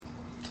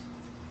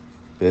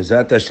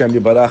Be'ezrat Hashem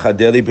Yibarach,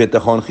 Daily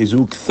Betachon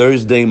Chizuk,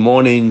 Thursday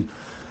morning.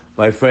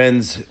 My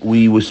friends,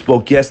 we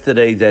spoke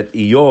yesterday that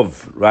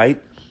Iyov, right?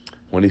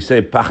 When he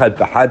said Pachad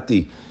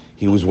Pahati,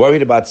 he was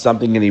worried about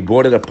something and he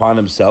brought it upon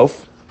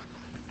himself.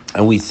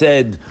 And we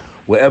said,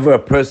 wherever a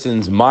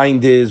person's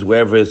mind is,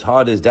 wherever his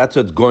heart is, that's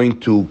what's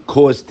going to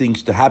cause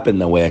things to happen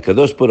that way.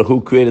 HaKadosh Baruch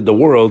Hu created the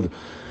world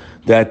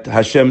that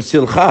Hashem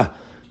Silcha,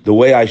 the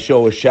way I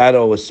show a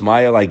shadow, a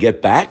smile, I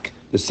get back.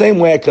 The same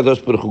way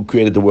HaKadosh Baruch Hu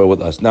created the world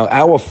with us. Now,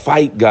 our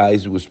fight,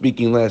 guys, we were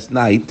speaking last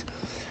night,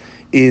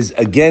 is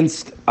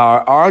against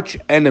our arch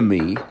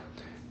enemy,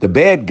 the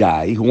bad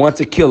guy who wants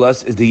to kill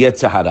us, is the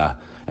Yetzer Hara.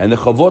 And the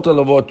Chavot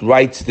Alavot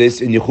writes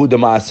this in Yehuda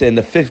Maaseh in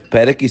the 5th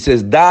Perek. He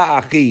says, Da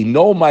achi,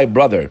 know my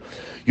brother,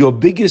 your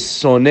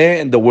biggest soneh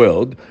in the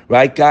world,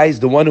 right, guys?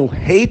 The one who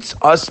hates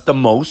us the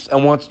most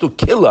and wants to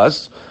kill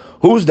us.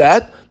 Who's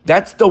that?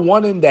 That's the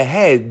one in the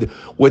head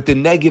with the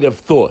negative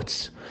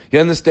thoughts. You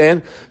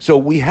understand? So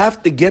we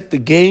have to get the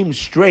game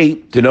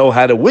straight to know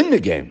how to win the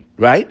game,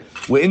 right?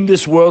 We're in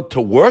this world to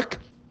work,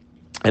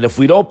 and if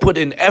we don't put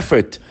in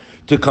effort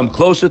to come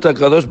closer to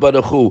HaKadosh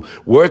Baruch Hu,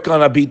 work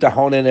on our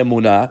bitachon and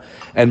emunah,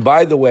 and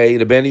by the way,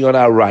 depending on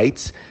our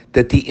rights,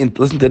 that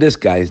listen to this,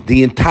 guys,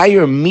 the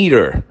entire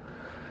meter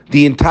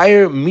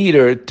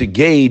to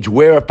gauge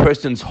where a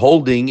person's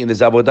holding in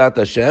his avodat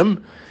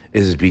Hashem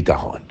is his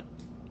bitachon.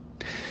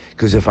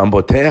 Because if I'm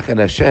boteach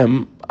and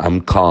Hashem, I'm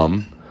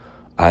calm,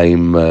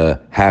 I'm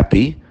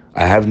happy,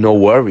 I have no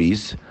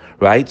worries,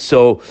 right?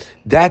 So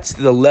that's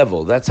the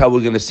level. That's how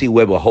we're going to see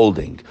where we're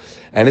holding.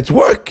 And it's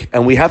work,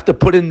 and we have to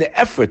put in the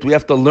effort. We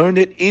have to learn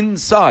it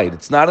inside.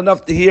 It's not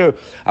enough to hear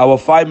our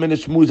 5-minute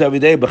shmooze every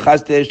day.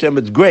 B'chaz Hashem,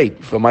 it's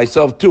great for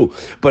myself too.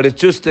 But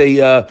it's just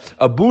a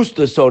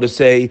booster, so to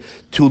say,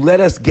 to let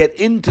us get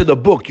into the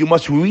book. You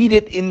must read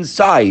it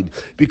inside,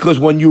 because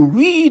when you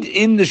read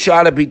in the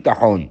Shara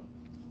B'tachon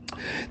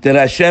that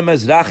Hashem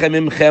has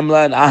rachamim,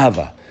 chemla, and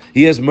ahava,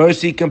 He has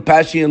mercy,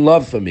 compassion, and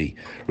love for me,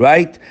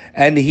 right?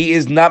 And He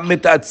is not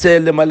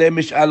mitatzel lemale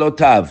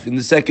mish'alotav. In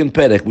the 2nd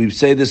Perek, we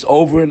say this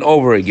over and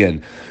over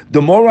again.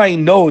 The more I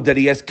know that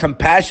He has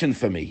compassion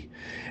for me,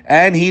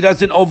 and He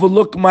doesn't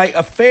overlook my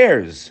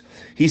affairs,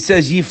 He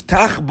says,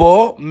 Yiftach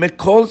bo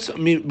mekol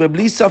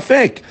bebli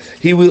safek.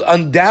 He will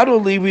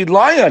undoubtedly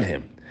rely on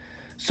Him.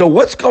 So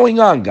what's going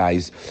on,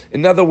 guys?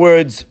 In other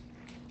words,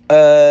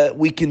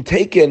 we can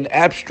take an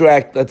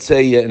abstract, let's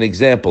say an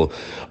example.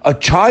 A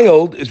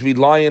child is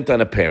reliant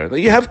on a parent.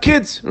 You have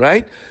kids,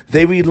 right?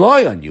 They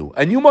rely on you,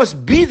 and you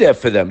must be there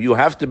for them. You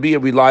have to be a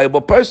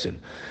reliable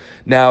person.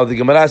 Now, the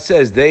Gemara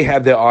says they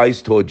have their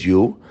eyes towards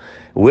you.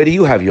 Where do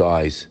you have your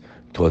eyes?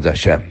 Towards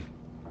Hashem.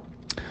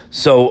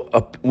 So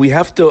we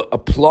have to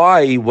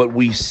apply what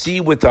we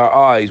see with our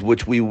eyes,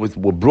 which we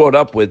were brought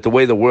up with, the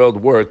way the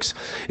world works,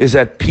 is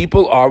that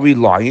people are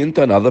reliant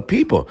on other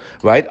people,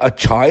 right? A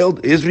child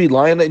is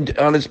reliant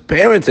on his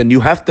parents, and you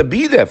have to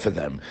be there for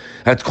them.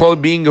 That's called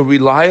being a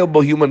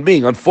reliable human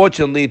being.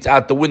 Unfortunately, it's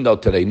out the window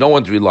today. No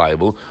one's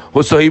reliable.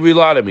 So he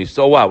relied on me.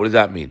 So what? What does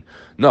that mean?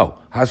 No,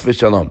 has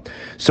v'shalom.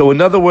 So in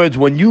other words,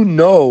 when you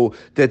know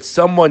that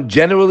someone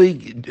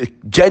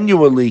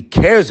genuinely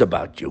cares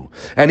about you,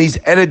 and he's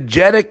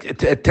energetic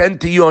to attend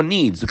to your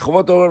needs, the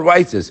Chavot Torah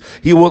writes this,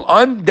 he will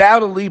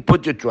undoubtedly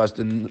put your trust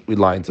and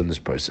reliance on this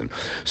person.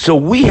 So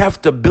we have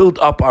to build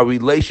up our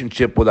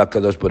relationship with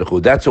HaKadosh Baruch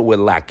Hu. That's what we're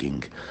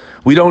lacking.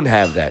 We don't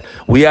have that.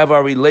 We have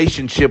our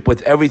relationship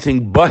with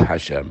everything but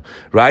Hashem,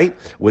 right?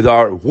 With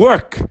our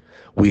work.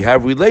 We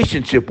have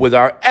relationship with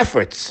our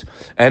efforts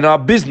and our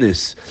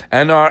business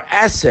and our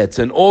assets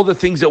and all the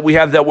things that we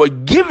have that were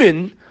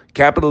given,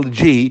 capital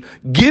G,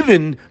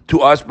 given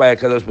to us by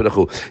HaKadosh Baruch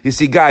Hu. You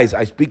see, guys,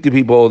 I speak to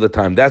people all the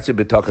time. That's what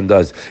B'tachon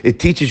does.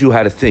 It teaches you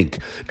how to think,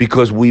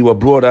 because we were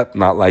brought up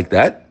not like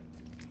that.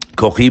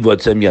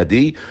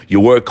 You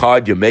work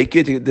hard, you make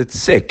it. That's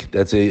sick.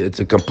 It's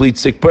a complete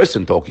sick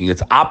person talking.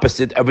 It's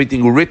opposite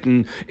everything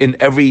written in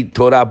every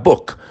Torah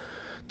book.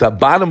 The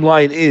bottom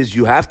line is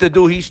you have to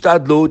do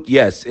hishtadlut.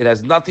 Yes, it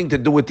has nothing to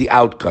do with the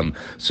outcome.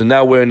 So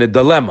now we're in a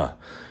dilemma.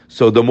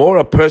 So the more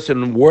a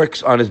person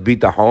works on his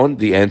bitachon,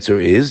 the answer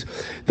is,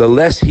 the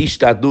less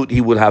hishtadlut he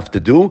will have to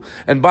do.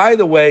 And by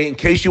the way, in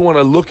case you want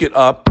to look it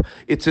up,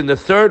 it's in the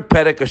 3rd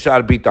Perek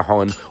Ashar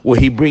Bitachon, where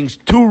he brings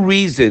 2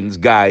 reasons,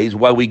 guys,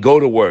 why we go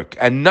to work.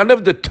 And none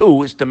of the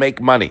 2 is to make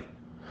money.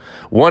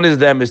 One of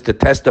them is to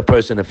test the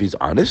person if he's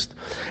honest,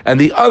 and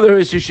the other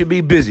is you should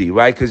be busy,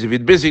 right? Because if you're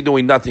busy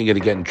doing nothing, you're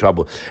going to get in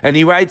trouble. And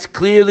he writes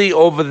clearly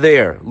over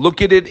there,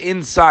 look at it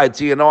inside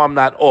so you know I'm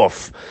not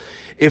off.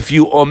 If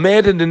you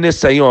omed in the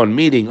nisayon,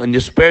 meaning in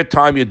your spare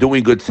time you're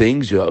doing good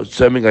things, you're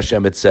serving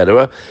Hashem,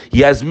 etc.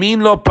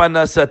 Yasmin lo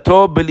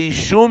panasato b'li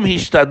shum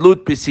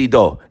hishtadlut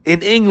b'sido.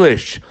 In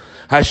English,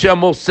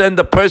 Hashem will send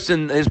the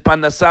person his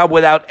panasah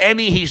without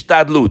any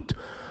hishtadlut.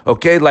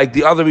 Okay, like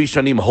the other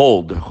Rishonim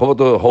hold.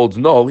 Chavot holds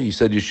no. He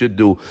said you should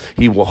do.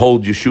 He will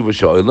hold Yeshuva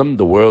Sha'olam.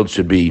 The world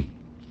should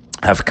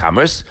have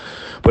commerce.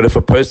 But if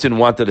a person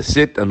wanted to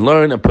sit and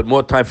learn and put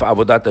more time for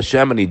Avodat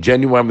Hashem and he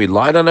genuinely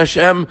relied on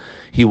Hashem,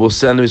 he will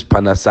send his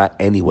Panasa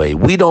anyway.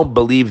 We don't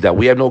believe that.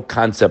 We have no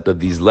concept of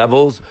these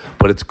levels,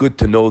 but it's good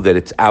to know that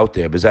it's out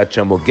there. B'ezrat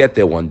Hashem will get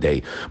there one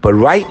day. But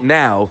right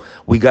now,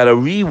 we got to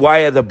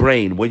rewire the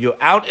brain. When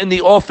you're out in the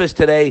office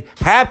today,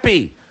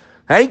 happy.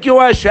 Thank you,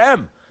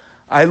 Hashem.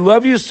 I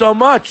love you so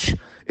much.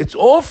 It's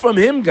all from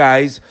Him,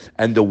 guys.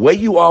 And the way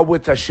you are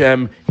with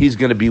Hashem, He's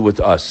going to be with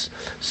us.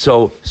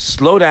 So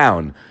slow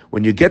down.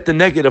 When you get the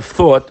negative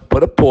thought,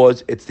 put a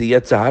pause. It's the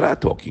Yetzer Hara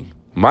talking.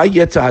 My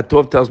Yetzer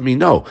Hara tells me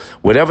no.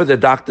 Whatever the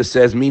doctor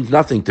says means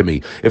nothing to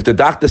me. If the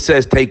doctor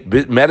says take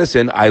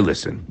medicine, I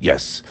listen.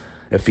 Yes.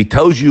 If he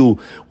tells you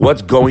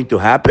what's going to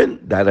happen,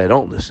 that I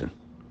don't listen.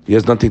 He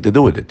has nothing to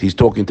do with it. He's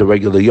talking to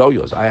regular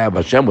yo-yos. I have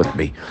Hashem with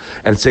me.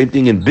 And same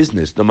thing in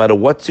business. No matter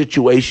what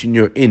situation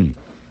you're in,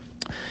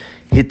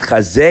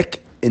 hitchazek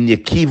in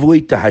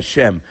yekivui to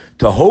Hashem,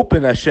 to hope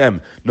in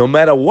Hashem, no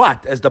matter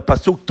what, as the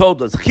pasuk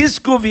told us,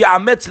 Chizku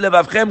v'yametz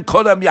levavchem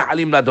kolam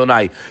yahalim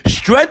ladonai.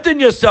 Strengthen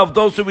yourself,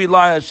 those who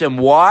rely on Hashem.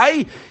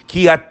 Why?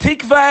 Ki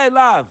hatikva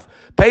elav.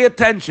 Pay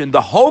attention.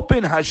 The hope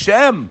in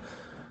Hashem.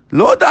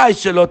 Lo dai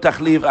shelo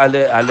tachliv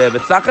alev.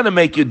 It's not going to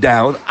make you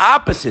down.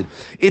 Opposite.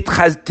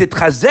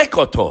 Titchazek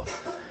oto.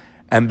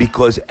 And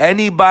because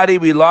anybody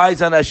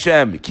relies on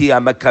Hashem, ki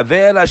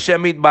hamakaver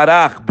Hashem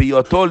itbarach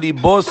biyoto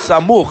libo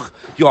samuch,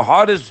 your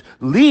heart is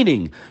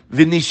leaning,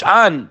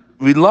 v'nishan,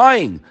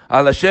 relying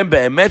on Hashem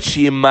be'emet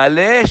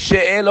sheyimale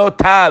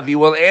she'elotav. He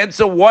will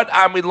answer what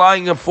I'm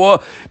relying on for.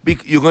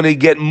 You're going to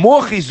get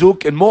more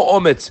chizuk and more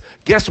ometz.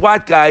 Guess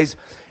what, guys?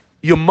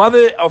 Your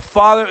mother or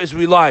father is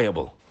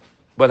reliable,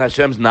 but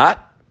Hashem's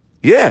not.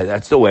 Yeah,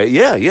 that's the way.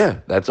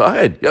 Yeah, that's our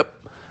head.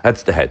 Yep,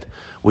 that's the head.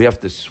 We have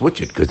to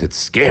switch it because it's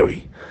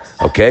scary.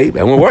 Okay,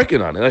 and we're working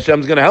on it.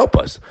 Hashem's going to help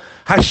us.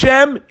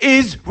 Hashem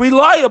is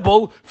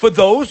reliable for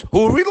those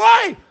who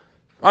rely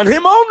on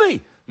Him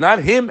only, not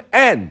Him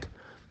and.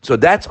 So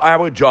that's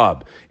our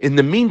job. In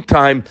the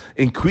meantime,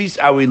 increase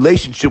our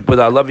relationship with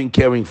our loving,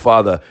 caring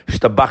Father,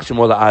 Shtabach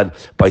Shemo La'ad,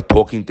 by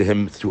talking to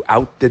Him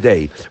throughout the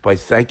day, by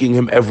thanking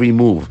Him every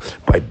move,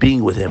 by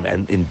being with Him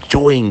and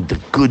enjoying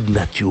the good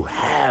that you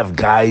have,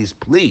 guys.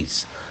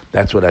 Please.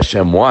 That's what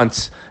Hashem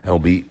wants, and it'll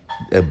be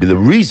the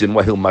reason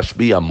why He'll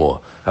mashbi'ah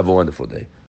more. Have a wonderful day.